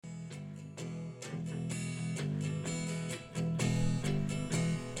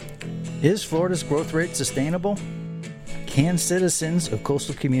Is Florida's growth rate sustainable? Can citizens of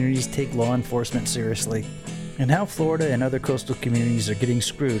coastal communities take law enforcement seriously? And how Florida and other coastal communities are getting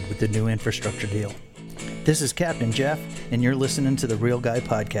screwed with the new infrastructure deal. This is Captain Jeff, and you're listening to the Real Guy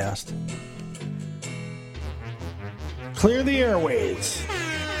Podcast. Clear the airways.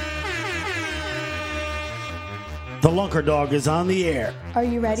 The Lunker Dog is on the air. Are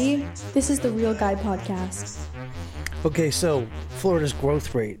you ready? This is the Real Guy Podcast. Okay, so Florida's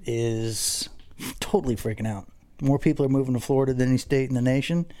growth rate is totally freaking out. More people are moving to Florida than any state in the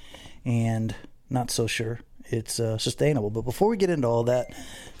nation, and not so sure it's sustainable. But before we get into all that,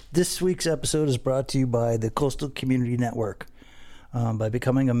 this week's episode is brought to you by the Coastal Community Network. By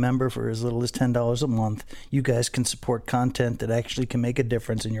becoming a member for as little as $10 a month, you guys can support content that actually can make a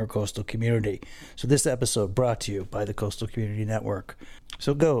difference in your coastal community. So this episode brought to you by the Coastal Community Network.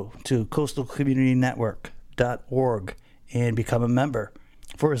 So go to coastalcommunitynetwork.org and become a member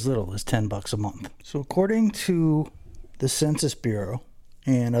for as little as $10 a month. So according to the Census Bureau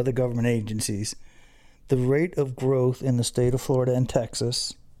and other government agencies, the rate of growth in the state of Florida and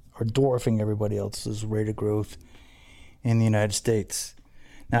Texas are dwarfing everybody else's rate of growth in the United States.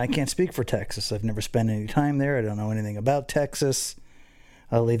 Now, I can't speak for Texas. I've never spent any time there. I don't know anything about Texas.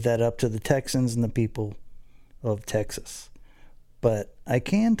 I'll leave that up to the Texans and the people of Texas. But I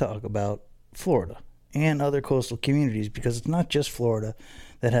can talk about Florida and other coastal communities, because it's not just Florida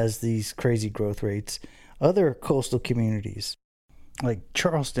that has these crazy growth rates. Other coastal communities like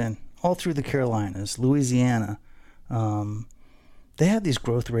Charleston, all through the Carolinas, Louisiana, they have these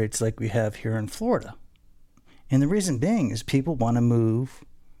growth rates like we have here in Florida. And the reason being is people want to move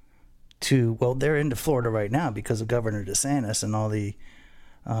to, well, they're into Florida right now because of Governor DeSantis and all the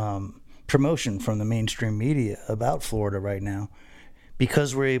promotion from the mainstream media about Florida right now.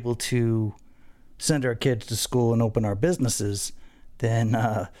 Because we're able to send our kids to school and open our businesses, then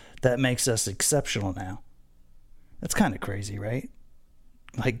that makes us exceptional now. That's kind of crazy, right?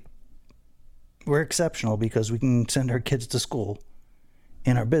 Like, we're exceptional because we can send our kids to school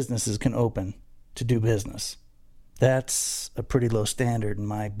and our businesses can open to do business. That's a pretty low standard in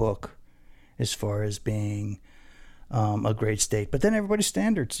my book as far as being a great state. But then everybody's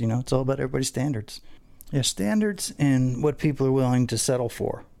standards, it's all about everybody's standards. Yeah, standards and what people are willing to settle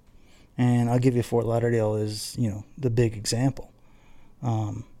for. And I'll give you Fort Lauderdale as, the big example.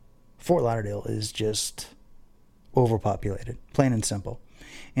 Fort Lauderdale is just overpopulated, plain and simple.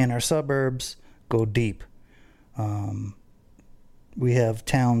 And our suburbs go deep. We have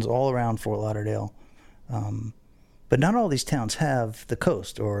towns all around Fort Lauderdale. But not all these towns have the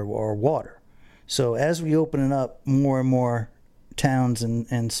coast or water. So as we open it up, more and more towns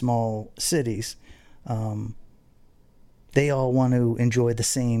and small cities, they all want to enjoy the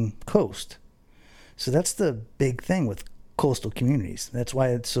same coast. So that's the big thing with coastal communities. That's why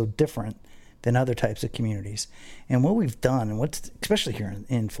it's so different than other types of communities. And what we've done, and especially here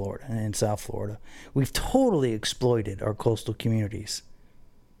in Florida and in South Florida, we've totally exploited our coastal communities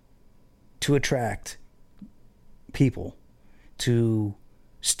to attract people, to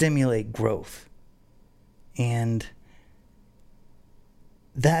stimulate growth. And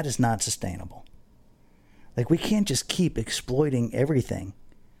that is not sustainable. Like, we can't just keep exploiting everything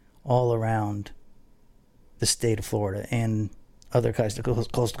all around the state of Florida and other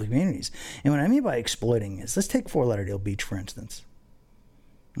coastal communities. And what I mean by exploiting is, let's take Fort Lauderdale Beach, for instance.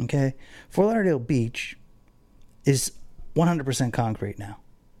 Okay? Fort Lauderdale Beach is 100% concrete now.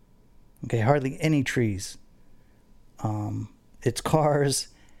 Okay? Hardly any trees. It's cars,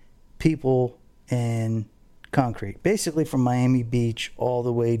 people, and concrete. Basically from Miami Beach all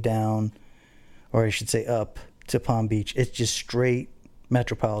the way down, or I should say up to Palm Beach. It's just straight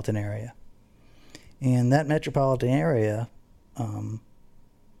metropolitan area. And that metropolitan area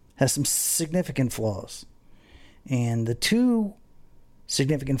has some significant flaws. And the two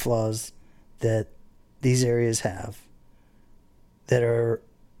significant flaws that these areas have that are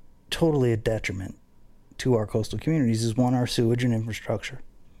totally a detriment to our coastal communities is, one, our sewage and infrastructure,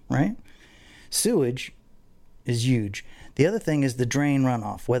 right? Sewage is huge. The other thing is the drain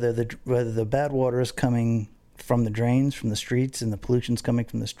runoff, whether the bad water is coming from the drains, from the streets, and the pollution's coming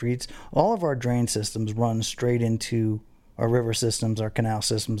from the streets. All of our drain systems run straight into our river systems, our canal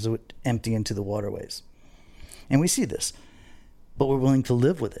systems that empty into the waterways. And we see this, but we're willing to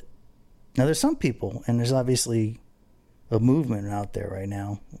live with it. Now, there's some people, and there's obviously a movement out there right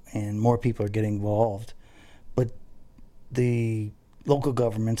now, and more people are getting involved, but the local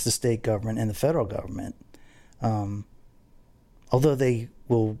governments, the state government, and the federal government, although they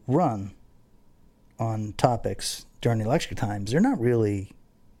will run on topics during election times, they're not really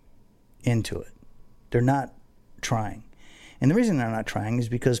into it. They're not trying. And the reason they're not trying is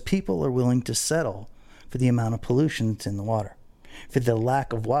because people are willing to settle for the amount of pollution that's in the water, for the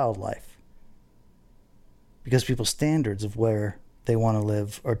lack of wildlife, because people's standards of where they want to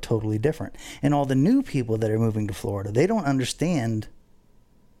live are totally different. And all the new people that are moving to Florida, they don't understand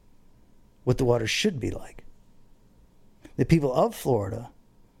what the water should be like. The people of Florida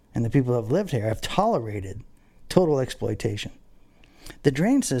and the people who have lived here have tolerated total exploitation. The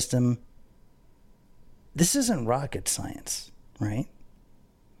drain system, this isn't rocket science, right?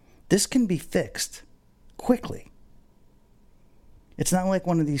 This can be fixed quickly. It's not like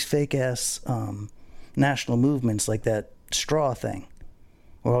one of these fake-ass national movements like that straw thing.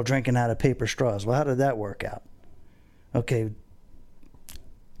 We're all drinking out of paper straws. Well, how did that work out? Okay,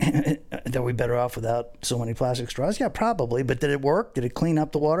 are we better off without so many plastic straws? Yeah, probably. But did it work? Did it clean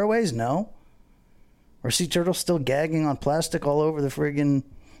up the waterways? No. Are sea turtles still gagging on plastic all over the friggin'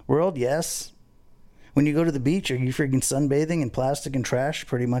 world? Yes. When you go to the beach, are you friggin' sunbathing in plastic and trash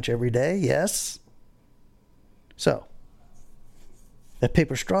pretty much every day? Yes. So, that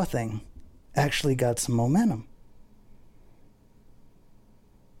paper straw thing actually got some momentum.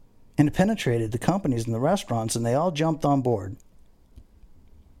 And it penetrated the companies and the restaurants, and they all jumped on board.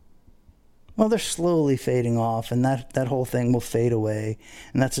 Well, they're slowly fading off, and that whole thing will fade away.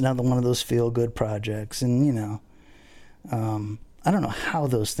 And that's another one of those feel-good projects. And, you know, I don't know how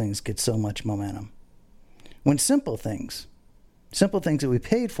those things get so much momentum. When simple things that we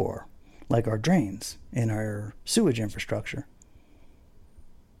paid for, like our drains and our sewage infrastructure,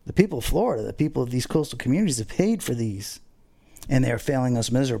 the people of Florida, the people of these coastal communities have paid for these, and they are failing us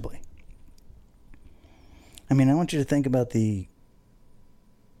miserably. I mean, I want you to think about the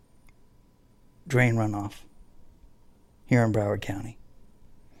drain runoff here in Broward County.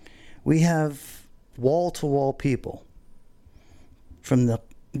 We have wall-to-wall people from the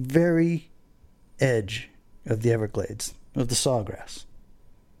very edge of the Everglades, of the Sawgrass.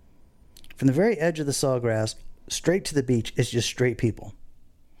 From the very edge of the Sawgrass straight to the beach is just straight people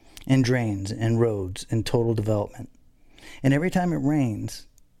and drains and roads and total development. And every time it rains,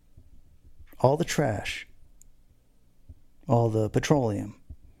 all the trash, all the petroleum,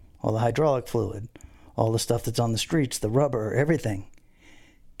 all the hydraulic fluid, all the stuff that's on the streets, the rubber, everything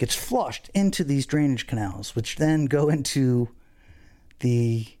gets flushed into these drainage canals, which then go into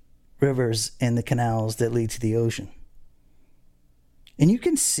the rivers and the canals that lead to the ocean. And you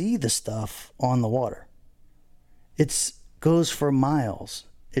can see the stuff on the water. It goes for miles.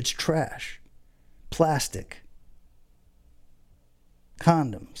 It's trash, plastic,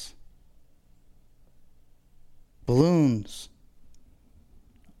 condoms, balloons,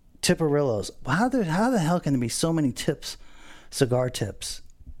 Tipperillos. How the hell can there be so many cigar tips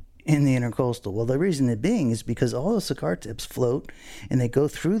in the intercoastal? Well, the reason it being is because all the cigar tips float and they go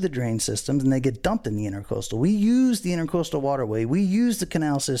through the drain systems and they get dumped in the intercoastal. We use the intercoastal waterway. We use the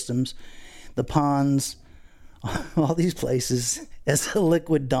canal systems, the ponds, all these places as a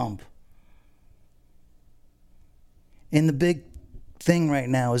liquid dump. And the big thing right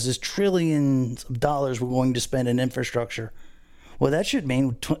now is this trillions of dollars we're going to spend in infrastructure. Well, that should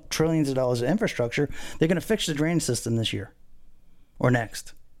mean trillions of dollars of infrastructure. They're going to fix the drain system this year or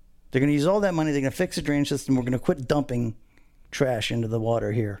next. They're going to use all that money. They're going to fix the drain system. We're going to quit dumping trash into the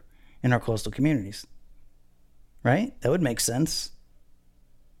water here in our coastal communities. Right? That would make sense.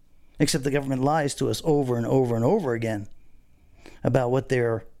 Except the government lies to us over and over and over again about what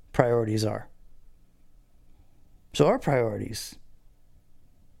their priorities are. So our priorities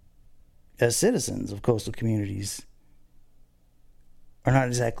as citizens of coastal communities are not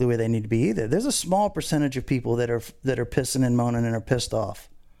exactly where they need to be either. There's a small percentage of people that are pissing and moaning and are pissed off.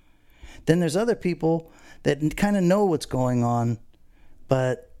 Then there's other people that kind of know what's going on,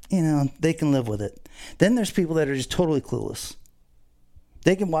 but, you know, they can live with it. Then there's people that are just totally clueless.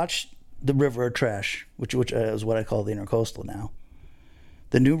 They can watch the river of trash, which is what I call the intercoastal now.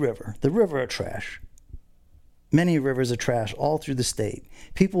 The new river, the river of trash. Many rivers of trash all through the state.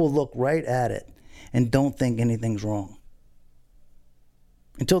 People will look right at it and don't think anything's wrong.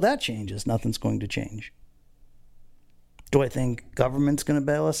 Until that changes, nothing's going to change. Do I think government's going to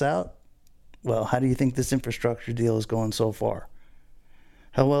bail us out? Well, how do you think this infrastructure deal is going so far?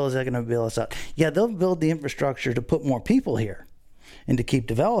 How well is that going to bail us out? Yeah, they'll build the infrastructure to put more people here and to keep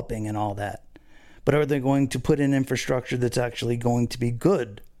developing and all that. But are they going to put in infrastructure that's actually going to be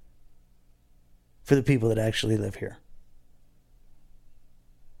good for the people that actually live here?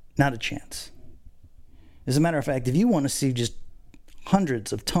 Not a chance. As a matter of fact, if you want to see just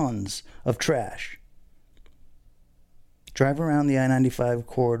hundreds of tons of trash, drive around the I-95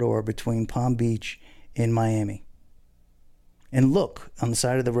 corridor between Palm Beach and Miami and look on the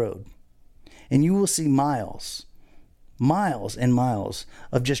side of the road, and you will see miles miles and miles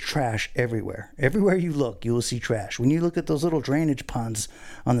of just trash everywhere. Everywhere you look, you will see trash. When you look at those little drainage ponds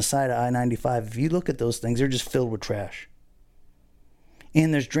on the side of I-95, if you look at those things, they're just filled with trash.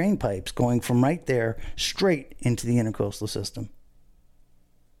 And there's drain pipes going from right there straight into the intercoastal system.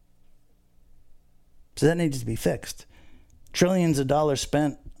 So that needs to be fixed. Trillions of dollars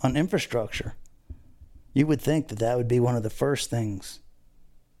spent on infrastructure. You would think that that would be one of the first things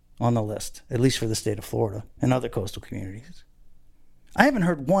on the list, at least for the state of Florida and other coastal communities. I haven't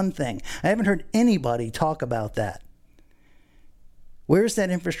heard one thing. I haven't heard anybody talk about that. Where's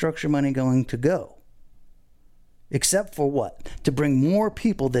that infrastructure money going to go? Except for what? To bring more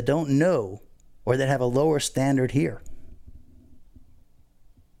people that don't know or that have a lower standard here.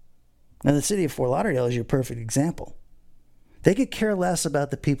 Now, the city of Fort Lauderdale is your perfect example. They could care less about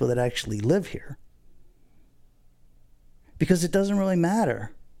the people that actually live here because it doesn't really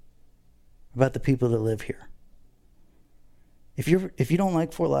matter about the people that live here. If you don't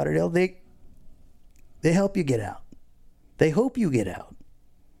like Fort Lauderdale, they help you get out. They hope you get out.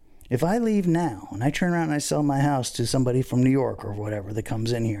 If I leave now and I turn around and I sell my house to somebody from New York or whatever that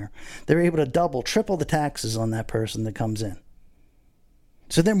comes in here, they're able to double, triple the taxes on that person that comes in.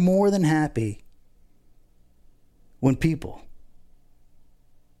 So they're more than happy when people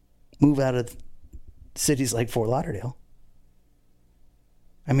move out of cities like Fort Lauderdale.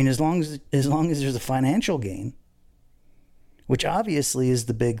 I mean, as long as there's a financial gain, which obviously is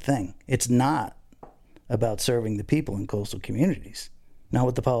the big thing. It's not about serving the people in coastal communities. Not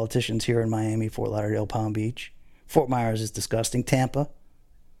with the politicians here in Miami, Fort Lauderdale, Palm Beach. Fort Myers is disgusting. Tampa.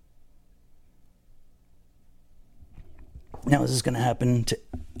 Now, is this going to happen to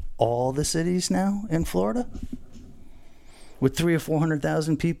all the cities now in Florida? With 300,000 or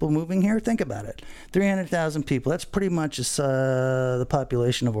 400,000 people moving here? Think about it. 300,000 people. That's pretty much the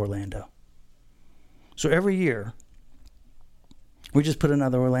population of Orlando. So every year, we just put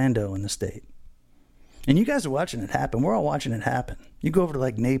another Orlando in the state. And you guys are watching it happen. We're all watching it happen. You go over to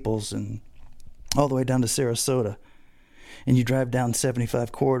like Naples and all the way down to Sarasota, and you drive down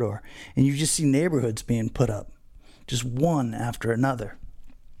 75 corridor, and you just see neighborhoods being put up, just one after another.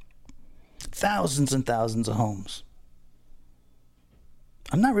 Thousands and thousands of homes.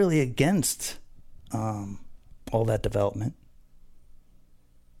 I'm not really against all that development,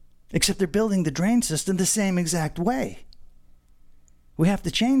 except they're building the drain system the same exact way. We have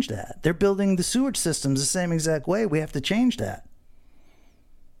to change that. They're building the sewage systems the same exact way. We have to change that.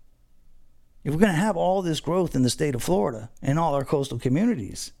 If we're going to have all this growth in the state of Florida and all our coastal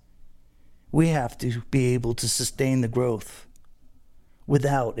communities, we have to be able to sustain the growth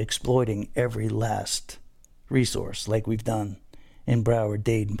without exploiting every last resource like we've done in Broward,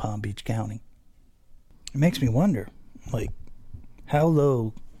 Dade, and Palm Beach County. It makes me wonder, like, how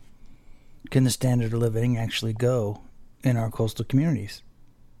low can the standard of living actually go in our coastal communities?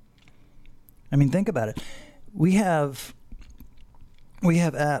 I mean, think about it. We have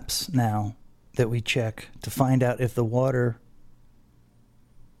apps now that we check to find out if the water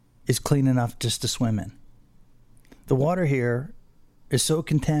is clean enough just to swim in. The water here is so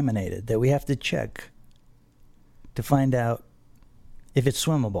contaminated that we have to check to find out if it's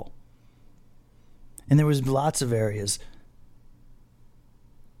swimmable. And there was lots of areas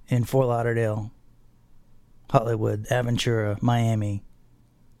in Fort Lauderdale, Hollywood, Aventura, Miami,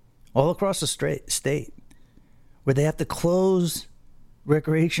 all across the state, where they have to close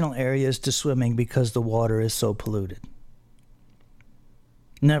recreational areas to swimming because the water is so polluted.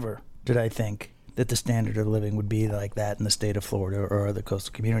 Never did I think that the standard of living would be like that in the state of Florida or other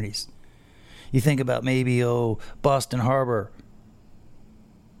coastal communities. You think about maybe, Boston Harbor,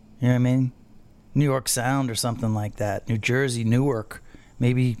 you know what I mean? New York Sound or something like that. New Jersey, Newark,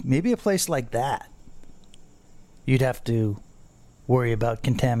 maybe a place like that. You'd have to worry about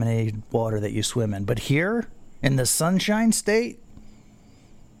contaminated water that you swim in. But here, in the Sunshine State,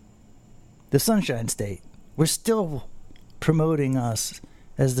 we're still promoting us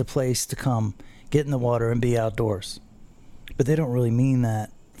as the place to come, get in the water, and be outdoors. But they don't really mean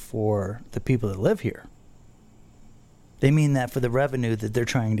that for the people that live here. They mean that for the revenue that they're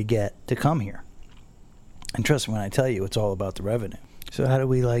trying to get to come here. And trust me when I tell you, it's all about the revenue. So how do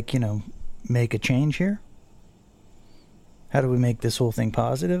we, make a change here? How do we make this whole thing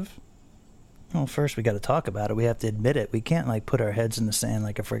positive? Well, first we got to talk about it. We have to admit it. We can't, put our heads in the sand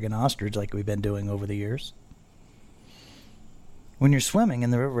like a friggin' ostrich like we've been doing over the years. When you're swimming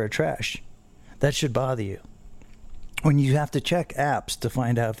in the river of trash, that should bother you. When you have to check apps to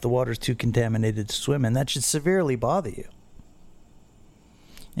find out if the water's too contaminated to swim in, that should severely bother you.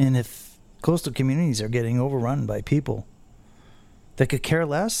 And if coastal communities are getting overrun by people that could care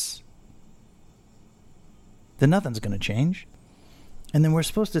less, then nothing's going to change. And then we're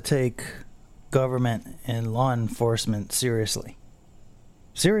supposed to take government and law enforcement seriously.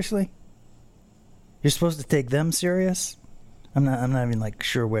 Seriously? You're supposed to take them serious? I'm not even like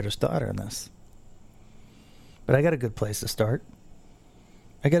sure where to start on this. But I got a good place to start.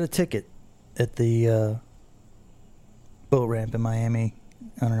 I got a ticket at the boat ramp in Miami,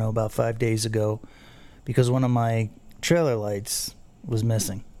 I don't know, about 5 days ago, because one of my trailer lights was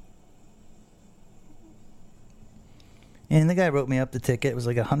missing. And the guy wrote me up the ticket. It was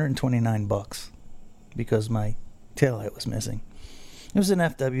like $129 because my taillight was missing. It was an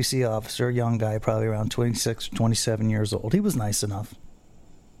FWC officer, a young guy, probably around 26 or 27 years old. He was nice enough.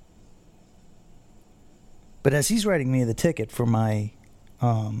 But as he's writing me the ticket for my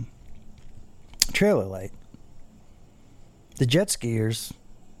trailer light, the jet skiers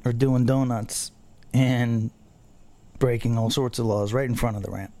are doing donuts and breaking all sorts of laws right in front of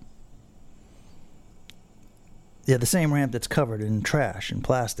the ramp. Yeah, the same ramp that's covered in trash and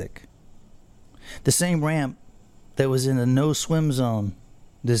plastic. The same ramp that was in a no swim zone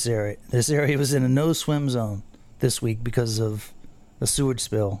this area. This area was in a no swim zone this week because of a sewage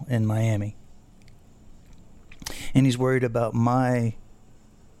spill in Miami. And he's worried about my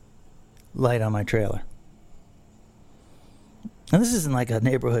light on my trailer. Now, this isn't like a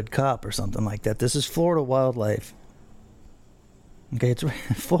neighborhood cop or something like that. This is Florida Wildlife. Okay, it's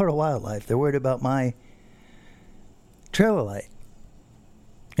Florida Wildlife. They're worried about my trailer light.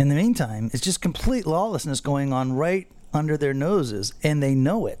 In the meantime, it's just complete lawlessness going on right under their noses, and they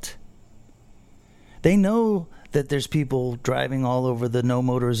know it. They know that there's people driving all over the no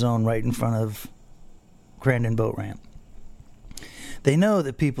motor zone right in front of Crandon Boat Ramp. They know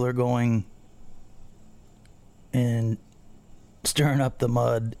that people are going and stirring up the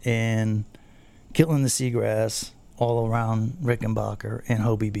mud and killing the seagrass all around Rickenbacker and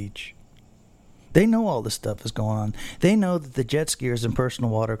Hobie Beach. They know all this stuff is going on. They know that the jet skiers and personal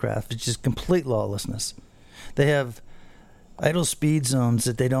watercraft is just complete lawlessness. They have idle speed zones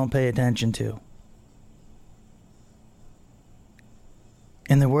that they don't pay attention to.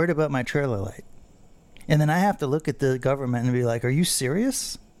 And they're worried about my trailer light. And then I have to look at the government and be like, are you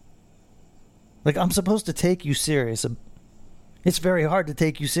serious? Like, I'm supposed to take you serious. It's very hard to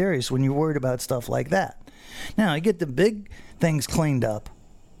take you serious when you're worried about stuff like that. Now, I get the big things cleaned up.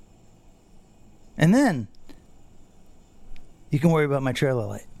 And then you can worry about my trailer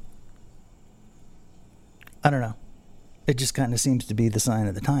light. I don't know. It just kind of seems to be the sign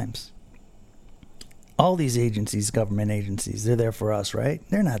of the times. All these agencies, government agencies, they're there for us, right?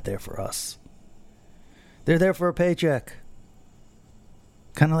 They're not there for us. They're there for a paycheck.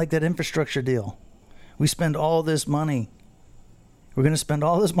 Kind of like that infrastructure deal. We spend all this money. We're going to spend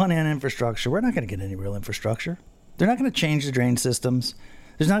all this money on infrastructure. We're not going to get any real infrastructure. They're not going to change the drain systems.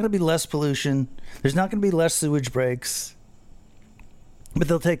 There's not going to be less pollution. There's not going to be less sewage breaks. But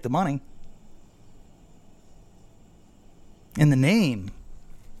they'll take the money. In the name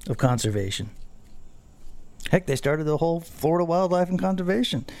of conservation. Heck, they started the whole Florida Wildlife and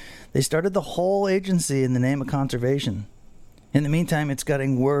Conservation. They started the whole agency in the name of conservation. In the meantime, it's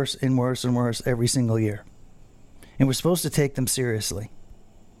getting worse and worse and worse every single year. And we're supposed to take them seriously.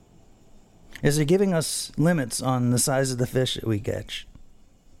 As they're giving us limits on the size of the fish that we catch.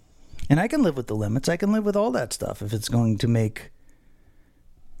 And I can live with the limits. I can live with all that stuff if it's going to make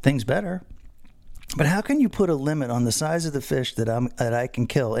things better. But how can you put a limit on the size of the fish that I can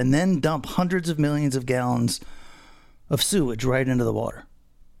kill and then dump hundreds of millions of gallons of sewage right into the water?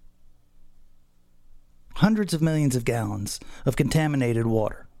 Hundreds of millions of gallons of contaminated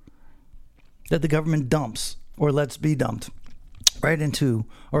water that the government dumps or lets be dumped right into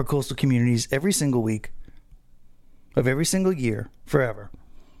our coastal communities every single week of every single year forever.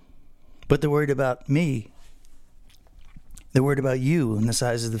 But they're worried about me. They're worried about you and the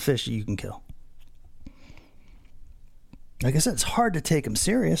size of the fish that you can kill. Like I said, it's hard to take them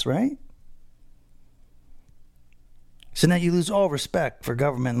serious, right? So now you lose all respect for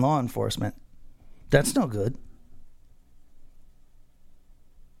government and law enforcement. That's no good.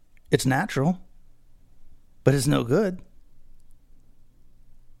 It's natural, but it's no good.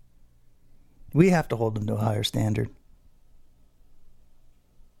 We have to hold them to a higher standard.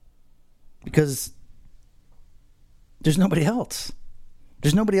 Because there's nobody else.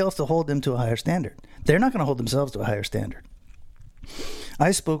 There's nobody else to hold them to a higher standard. They're not going to hold themselves to a higher standard.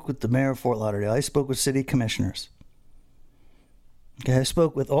 I spoke with the mayor of Fort Lauderdale. I spoke with city commissioners. Okay, I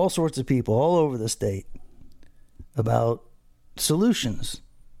spoke with all sorts of people all over the state about solutions,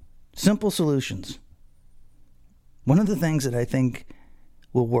 simple solutions. One of the things that I think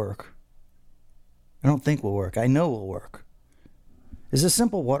will work, I don't think will work, I know will work, is a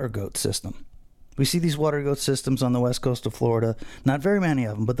simple water goat system. We see these water gate systems on the west coast of Florida. Not very many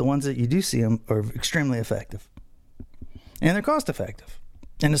of them, but the ones that you do see them are extremely effective. And they're cost effective.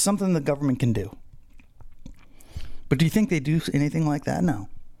 And it's something the government can do. But do you think they do anything like that? No.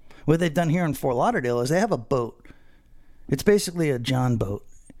 What they've done here in Fort Lauderdale is they have a boat. It's basically a John boat.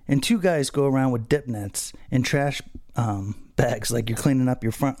 And two guys go around with dip nets and trash bags like you're cleaning up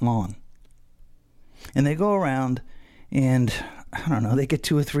your front lawn. And they go around and, I don't know, they get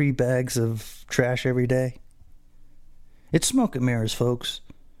 2 or 3 bags of trash every day. It's smoke and mirrors, folks.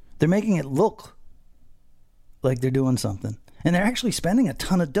 They're making it look like they're doing something. And they're actually spending a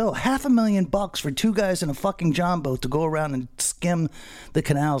ton of dough. $500,000 for 2 guys in a fucking John boat to go around and skim the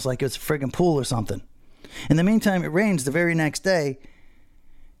canals like it's a friggin' pool or something. In the meantime, it rains the very next day,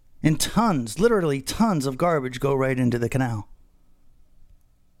 and tons, literally tons of garbage go right into the canal.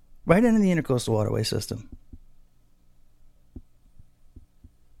 Right into the Intercoastal Waterway System.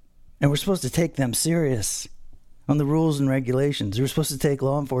 And we're supposed to take them serious on the rules and regulations. We're supposed to take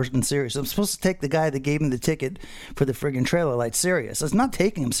law enforcement serious. I'm supposed to take the guy that gave him the ticket for the friggin' trailer light serious. It's not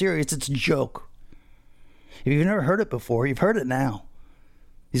taking him serious. It's a joke. If you've never heard it before, you've heard it now.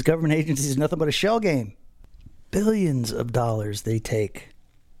 These government agencies are nothing but a shell game. Billions of dollars they take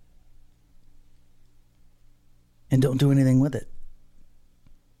and don't do anything with it.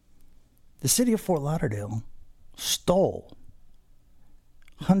 The city of Fort Lauderdale stole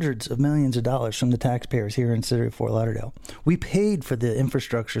hundreds of millions of dollars from the taxpayers here in the city of Fort Lauderdale. We paid for the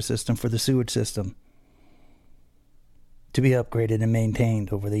infrastructure system, for the sewage system to be upgraded and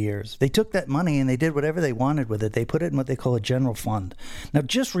maintained over the years. They took that money and they did whatever they wanted with it. They put it in what they call a general fund. Now,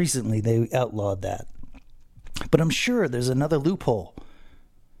 just recently, they outlawed that. But I'm sure there's another loophole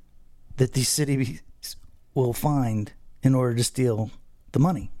that these cities will find in order to steal the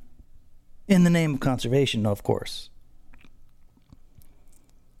money. In the name of conservation, of course.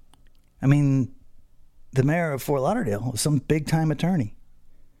 I mean, the mayor of Fort Lauderdale is some big-time attorney.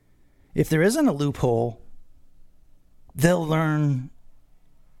 If there isn't a loophole, they'll learn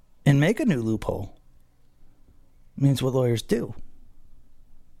and make a new loophole. I mean, it's what lawyers do.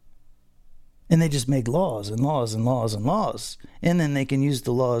 And they just make laws and laws and laws and laws. And then they can use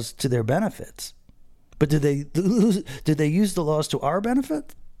the laws to their benefits. But do they use the laws to our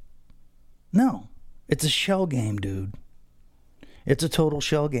benefit? No. It's a shell game, dude. It's a total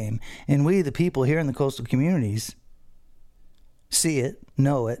shell game. And we, the people here in the coastal communities, see it,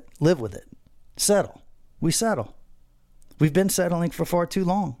 know it, live with it, settle. We settle. We've been settling for far too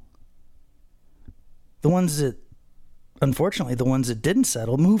long. Unfortunately, the ones that didn't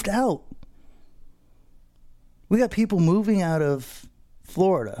settle moved out. We got people moving out of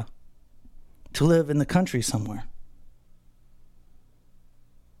Florida to live in the country somewhere.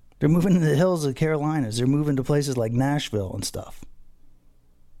 They're moving to the hills of the Carolinas. They're moving to places like Nashville and stuff.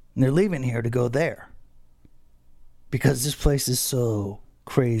 And they're leaving here to go there. Because this place is so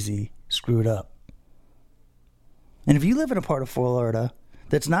crazy screwed up. And if you live in a part of Florida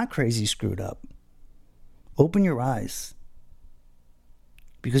that's not crazy screwed up, open your eyes.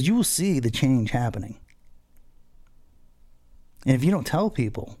 Because you will see the change happening. And if you don't tell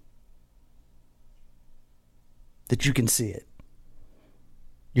people that you can see it,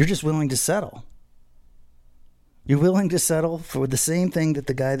 you're just willing to settle. You're willing to settle for the same thing that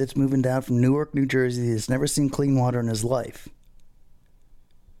the guy that's moving down from Newark, New Jersey, has never seen clean water in his life.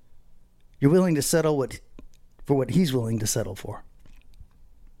 You're willing to settle for what he's willing to settle for.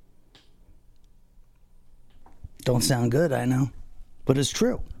 Don't sound good, I know, but it's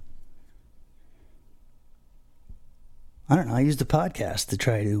true. I don't know, I used a podcast to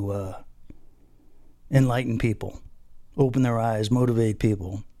try to enlighten people, open their eyes, motivate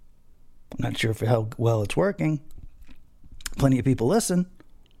people. I'm not sure how well it's working. Plenty of people listen.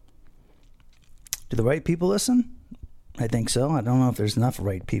 Do the right people listen? I think so. I don't know if there's enough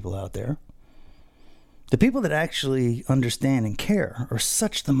right people out there. The people that actually understand and care are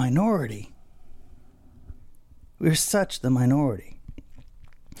such the minority. We're such the minority.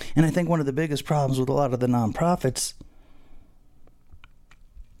 And I think one of the biggest problems with a lot of the nonprofits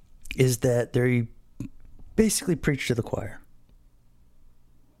is that they basically preach to the choir.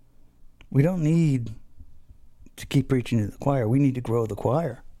 We don't need to keep preaching to the choir. We need to grow the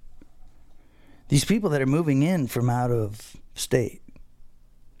choir. These people that are moving in from out of state,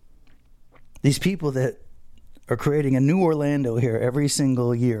 these people that are creating a new Orlando here every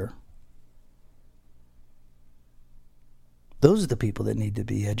single year, those are the people that need to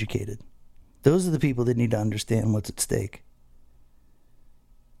be educated. Those are the people that need to understand what's at stake.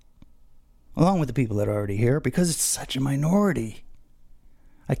 Along with the people that are already here, because it's such a minority.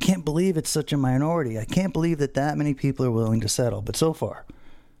 I can't believe it's such a minority. I can't believe that many people are willing to settle. But so far,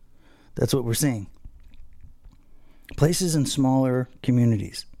 That's what we're seeing. Places in smaller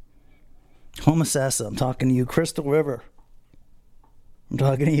communities. Homosassa, I'm talking to you. Crystal River, I'm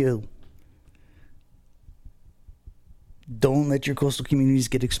talking to you. Don't let your coastal communities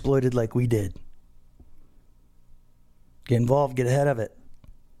get exploited like we did. Get involved, get ahead of it.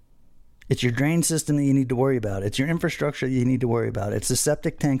 It's your drain system that you need to worry about. It's your infrastructure that you need to worry about. It's the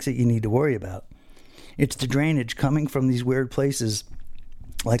septic tanks that you need to worry about. It's the drainage coming from these weird places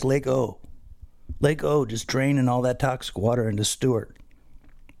like Lake O. Lake O just draining all that toxic water into Stewart,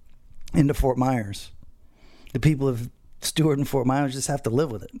 into Fort Myers. The people of Stewart and Fort Myers just have to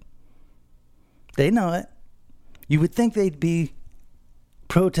live with it. They know it. You would think they'd be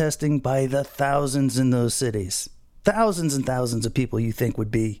protesting by the thousands in those cities. Thousands and thousands of people you think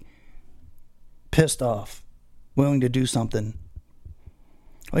would be pissed off, willing to do something.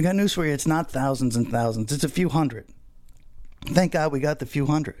 Well, I got news for you. It's not thousands and thousands. It's a few hundred. Thank God we got the few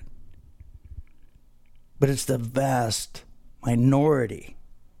hundred. But it's the vast minority,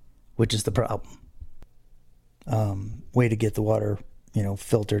 which is the problem. Way to get the water,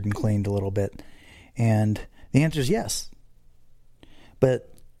 filtered and cleaned a little bit. And the answer is yes.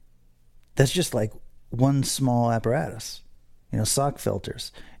 But that's just like one small apparatus. Sock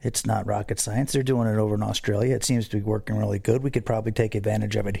filters. It's not rocket science. They're doing it over in Australia. It seems to be working really good. We could probably take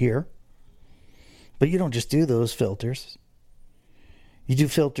advantage of it here. But you don't just do those filters. You do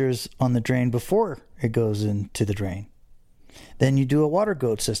filters on the drain before it goes into the drain. Then you do a water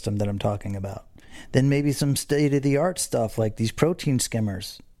goat system that I'm talking about. Then maybe some state-of-the-art stuff like these protein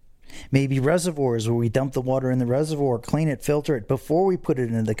skimmers. Maybe reservoirs where we dump the water in the reservoir, clean it, filter it before we put it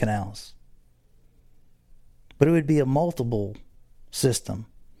into the canals. But it would be a multiple system,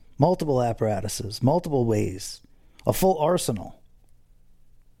 multiple apparatuses, multiple ways, a full arsenal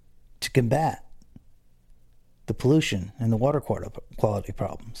to combat the pollution and the water quality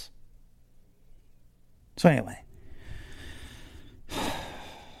problems. So anyway,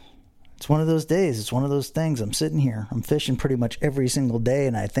 it's one of those days. It's one of those things. I'm sitting here. I'm fishing pretty much every single day,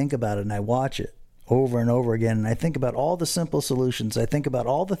 and I think about it, and I watch it over and over again, and I think about all the simple solutions. I think about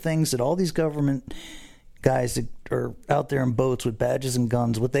all the things that all these government guys that are out there in boats with badges and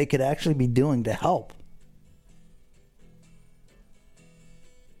guns, what they could actually be doing to help.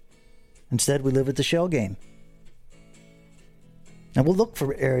 Instead, we live at the shell game. And we'll look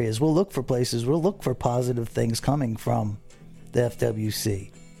for areas, we'll look for places, we'll look for positive things coming from the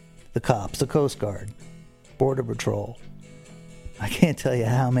FWC, the cops, the Coast Guard, Border Patrol. I can't tell you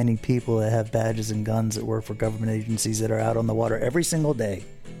how many people that have badges and guns that work for government agencies that are out on the water every single day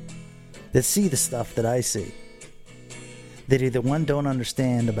that see the stuff that I see. That either one, don't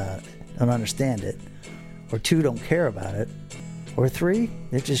understand it, or two, don't care about it, or three,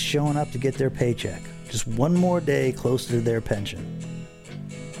 they're just showing up to get their paycheck. Just one more day closer to their pension.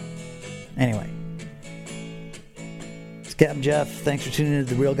 Anyway, it's Captain Jeff. Thanks for tuning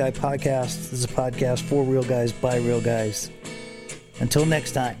into the Real Guy Podcast. This is a podcast for real guys, by real guys. Until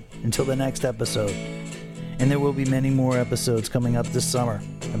next time, until the next episode. And there will be many more episodes coming up this summer.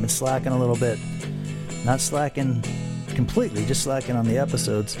 I've been slacking a little bit. Not slacking completely, just slacking on the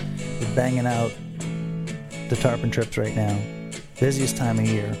episodes. We're banging out the tarpon trips right now. Busiest time of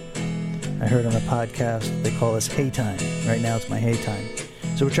year. I heard on a podcast, they call this hay time. Right now it's my hay time.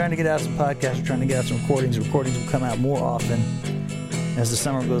 So we're trying to get out some podcasts. We're trying to get out some recordings. Recordings will come out more often as the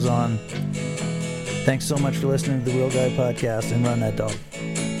summer goes on. Thanks so much for listening to the Real Guy Podcast, and run that dog.